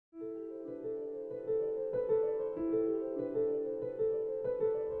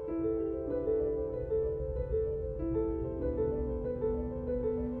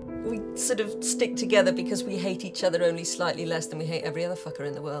sort of stick together because we hate each other only slightly less than we hate every other fucker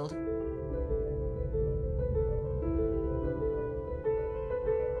in the world.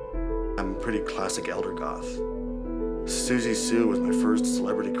 I'm pretty classic elder goth. Susie Sue was my first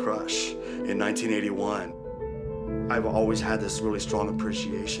celebrity crush in 1981. I've always had this really strong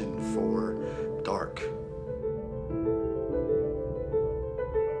appreciation for dark.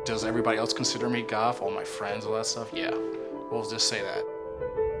 Does everybody else consider me goth? All my friends, all that stuff? Yeah, we'll just say that.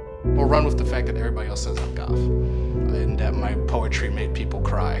 We'll run with the fact that everybody else says I'm goth and that my poetry made people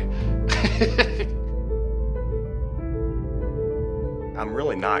cry. I'm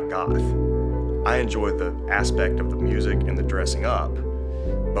really not goth. I enjoy the aspect of the music and the dressing up,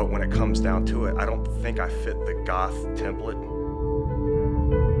 but when it comes down to it, I don't think I fit the goth template.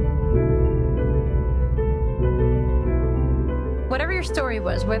 Whatever your story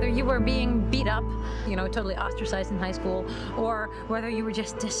was, whether you were being beat up, you know, totally ostracized in high school, or whether you were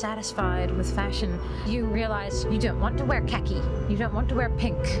just dissatisfied with fashion, you realize you don't want to wear khaki, you don't want to wear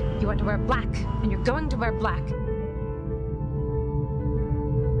pink, you want to wear black, and you're going to wear black.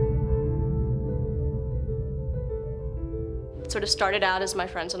 It sort of started out as my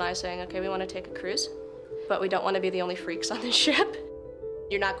friends and I saying, okay, we want to take a cruise, but we don't want to be the only freaks on the ship.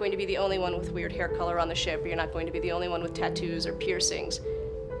 You're not going to be the only one with weird hair color on the ship, or you're not going to be the only one with tattoos or piercings.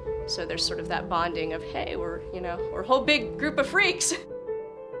 So there's sort of that bonding of, hey, we're a whole big group of freaks.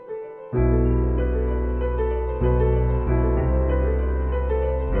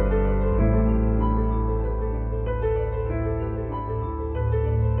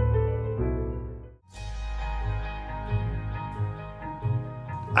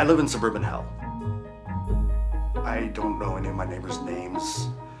 I live in suburban hell. I don't know any of my neighbors' names.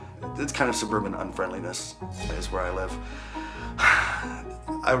 It's kind of suburban unfriendliness is where I live.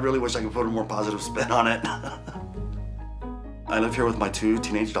 I really wish I could put a more positive spin on it. I live here with my two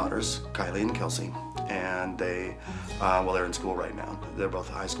teenage daughters, Kylie and Kelsey, and they're in school right now. They're both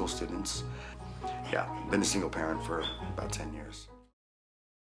high school students. Yeah, been a single parent for about 10 years.